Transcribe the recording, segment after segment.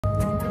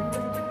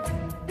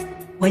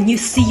When you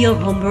see your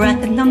own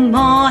breath in the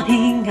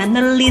morning and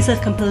the leaves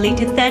have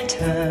completed their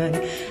turn,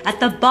 at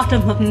the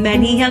bottom of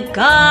many a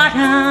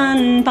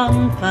garden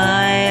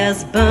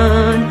bonfires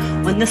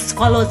burn. When the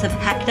swallows have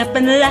hacked up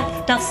and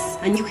left us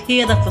and you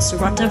hear the first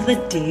rut of the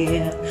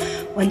deer,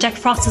 when Jack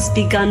Frost has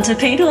begun to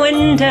paint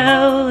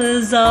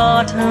windows,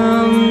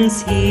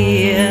 autumn's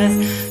here.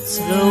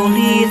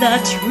 Slowly the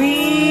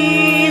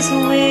trees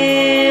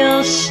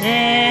will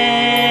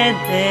shed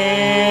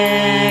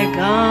their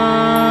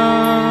gowns.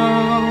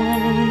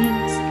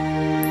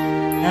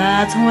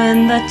 That's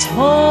when the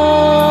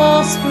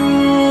tall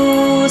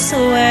spruce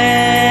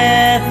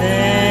wear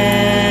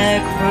their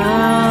crowns.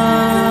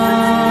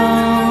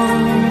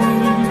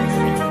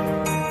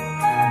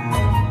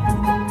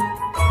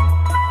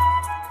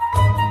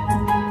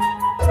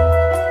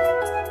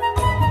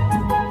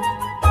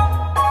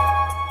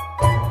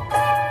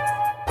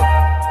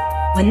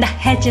 When the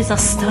hedges are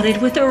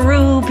studded with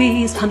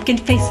rubies, pumpkin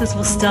faces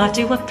will start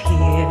to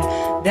appear.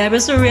 There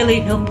is really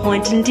no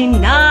point in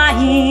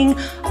denying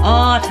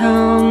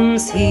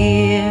autumn's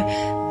here.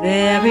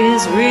 There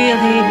is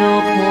really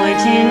no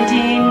point in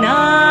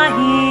denying